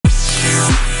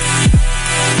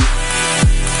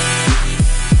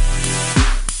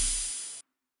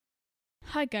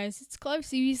Hi guys, it's Clive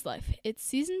CV's Life. It's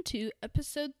Season 2,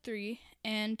 Episode 3,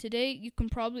 and today you can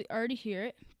probably already hear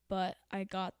it, but I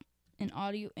got an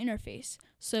audio interface.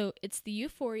 So it's the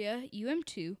Euphoria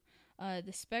UM2.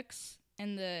 The specs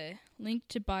and the link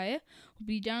to buy it will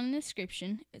be down in the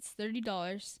description. It's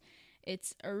 $30.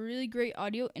 It's a really great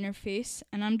audio interface,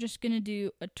 and I'm just going to do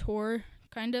a tour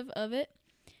kind of it.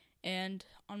 And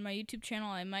on my YouTube channel,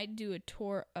 I might do a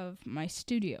tour of my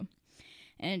studio.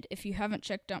 And if you haven't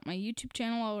checked out my YouTube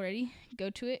channel already, go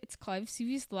to it. It's Clive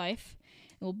CV's Life.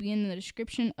 It will be in the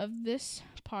description of this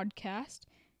podcast.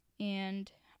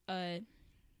 And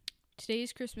today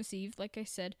is Christmas Eve, like I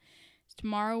said.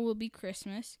 Tomorrow will be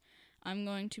Christmas. I'm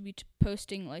going to be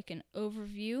posting like an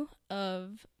overview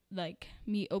of like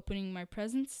me opening my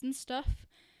presents and stuff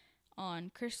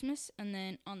on Christmas. And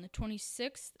then on the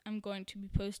 26th, I'm going to be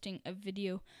posting a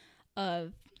video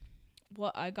of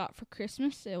what I got for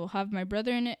Christmas. It will have my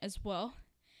brother in it as well.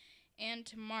 And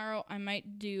tomorrow I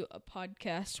might do a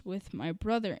podcast with my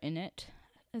brother in it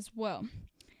as well.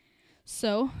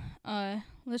 So,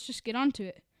 let's just get on to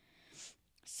it.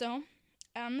 So,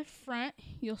 on the front,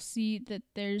 you'll see that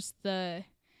there's the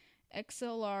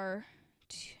XLR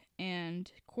and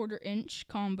 1/4 inch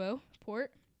combo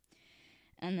port.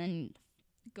 And then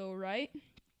go right.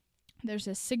 There's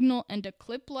a signal and a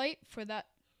clip light for that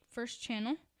first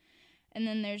channel. And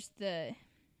then there's the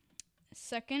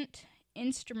second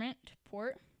instrument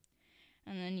port.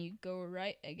 And then you go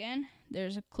right again.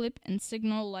 There's a clip and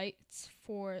signal lights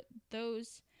for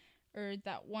those, or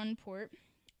that one port.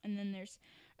 And then there's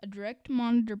a direct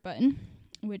monitor button,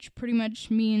 which pretty much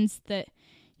means that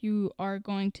you are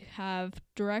going to have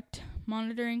direct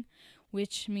monitoring,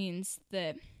 which means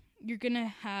that you're going to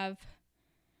have,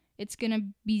 it's going to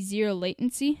be zero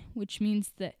latency, which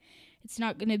means that it's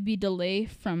not going to be delay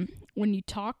from when you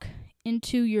talk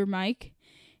into your mic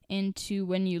into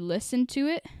when you listen to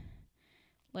it,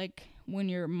 like when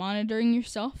you're monitoring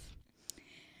yourself.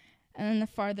 And then the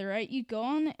farther right you go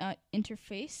on the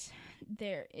interface,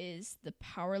 there is the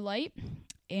power light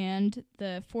and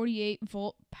the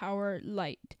 48-volt power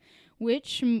light,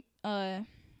 which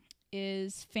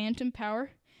is phantom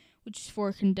power, which is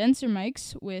for condenser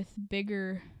mics with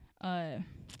bigger,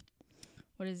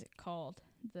 what is it called?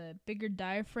 The bigger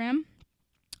diaphragm,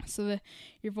 so that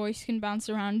your voice can bounce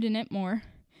around in it more.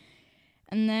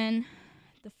 And then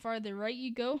the farther right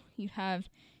you go, you have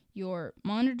your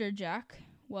monitor jack.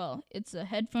 Well, it's a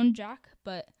headphone jack,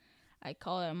 but I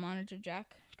call it a monitor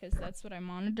jack because that's what I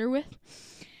monitor with.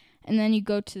 And then you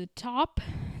go to the top,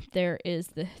 there is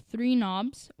the 3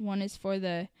 knobs. One is for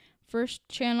the first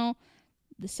channel,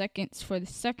 the second's for the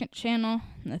second channel,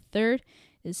 and the third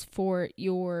is for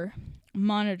your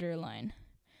monitor line.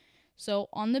 So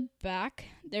on the back,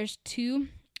 there's 2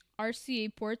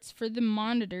 RCA ports for the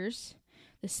monitors,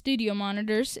 the studio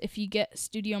monitors. If you get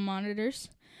studio monitors,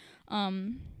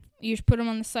 you just put them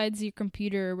on the sides of your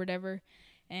computer or whatever,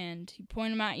 and you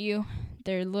point them at you.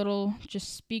 They're little,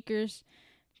 just speakers.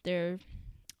 They're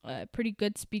pretty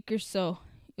good speakers, so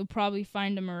you'll probably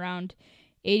find them around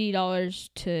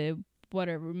 $80 to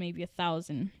whatever, maybe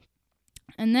 $1,000.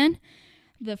 And then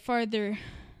the farther,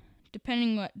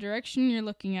 depending what direction you're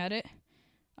looking at it,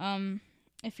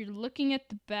 if you're looking at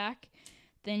the back,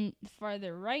 then the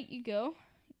farther right you go,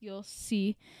 you'll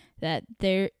see that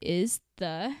there is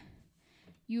the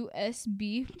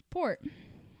USB port.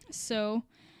 So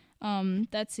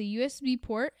that's a USB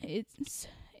port. It's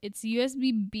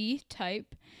USB-B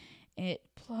type. It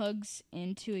plugs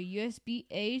into a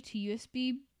USB-A to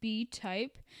USB-B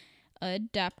type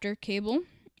adapter cable,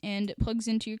 and it plugs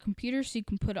into your computer so you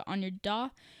can put it on your DAW,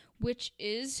 which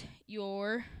is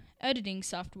your editing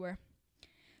software,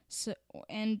 so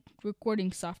and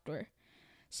recording software.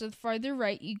 So the farther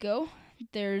right you go,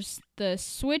 there's the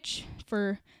switch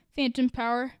for phantom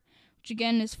power, which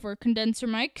again is for condenser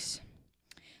mics.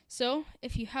 So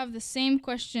if you have the same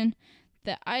question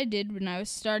that I did when I was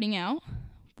starting out,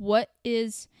 what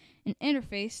is an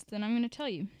interface, then I'm going to tell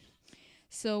you.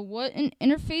 So what an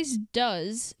interface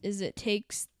does is it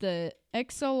takes the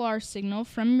XLR signal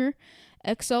from your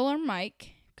XLR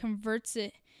mic, converts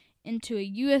it into a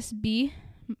USB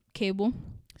cable,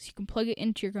 so you can plug it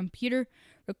into your computer,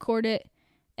 record it,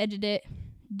 edit it,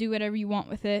 do whatever you want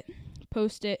with it,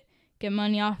 post it, get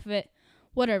money off of it,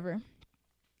 whatever.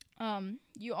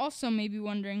 You also may be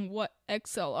wondering what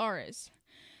XLR is.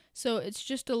 So it's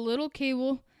just a little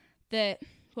cable that,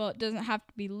 well, it doesn't have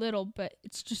to be little, but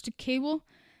it's just a cable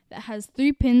that has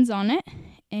 3 pins on it,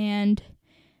 and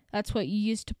that's what you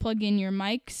use to plug in your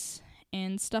mics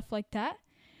and stuff like that.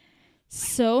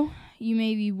 So you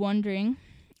may be wondering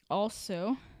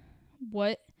also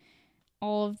what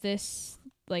all of this,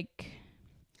 like,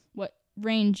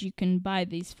 range you can buy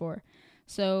these for.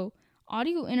 So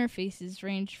audio interfaces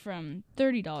range from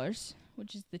 $30,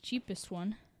 which is the cheapest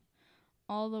one,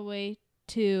 all the way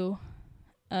to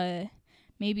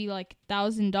maybe like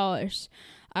 $1,000.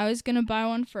 I was gonna buy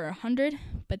one for $100,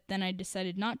 but then I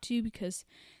decided not to because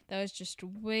that was just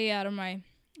way out of my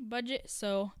budget.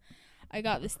 So I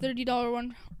got this $30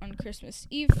 one on Christmas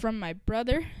Eve from my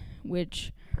brother,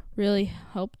 which really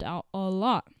helped out a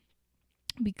lot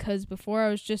because before I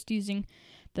was just using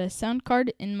the sound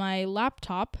card in my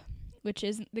laptop, which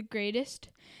isn't the greatest,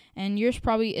 and yours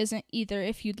probably isn't either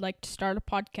if you'd like to start a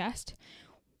podcast,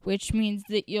 which means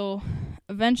that you'll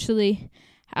eventually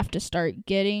have to start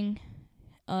getting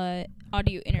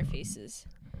audio interfaces.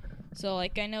 So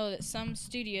like I know that some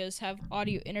studios have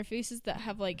audio interfaces that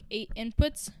have like 8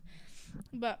 inputs,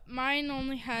 but mine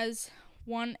only has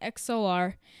 1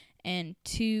 XLR and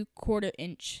 2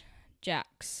 1/4-inch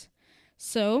jacks.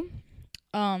 So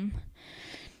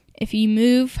if you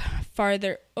move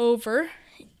farther over,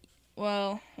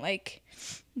 well, like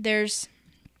there's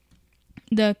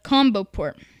the combo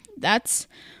port. That's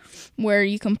where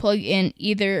you can plug in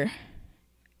either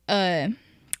a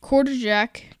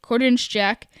 1/4-inch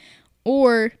jack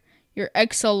or your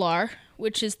XLR,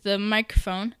 which is the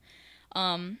microphone.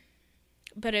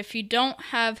 But if you don't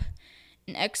have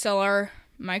an XLR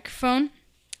microphone,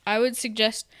 I would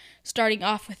suggest starting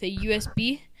off with a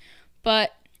USB.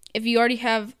 But if you already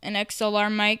have an XLR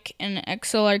mic and an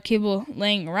XLR cable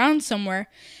laying around somewhere,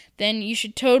 then you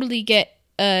should totally get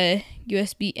a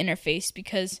USB interface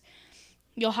because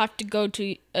you'll have to go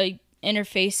to a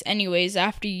interface anyways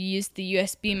after you use the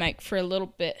USB mic for a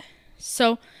little bit.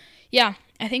 So, yeah,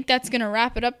 I think that's going to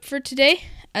wrap it up for today.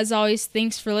 As always,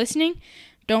 thanks for listening.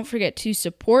 Don't forget to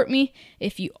support me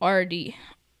if you already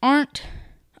aren't.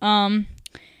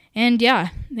 And yeah,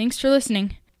 thanks for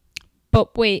listening.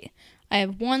 But wait, I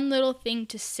have one little thing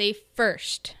to say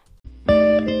first.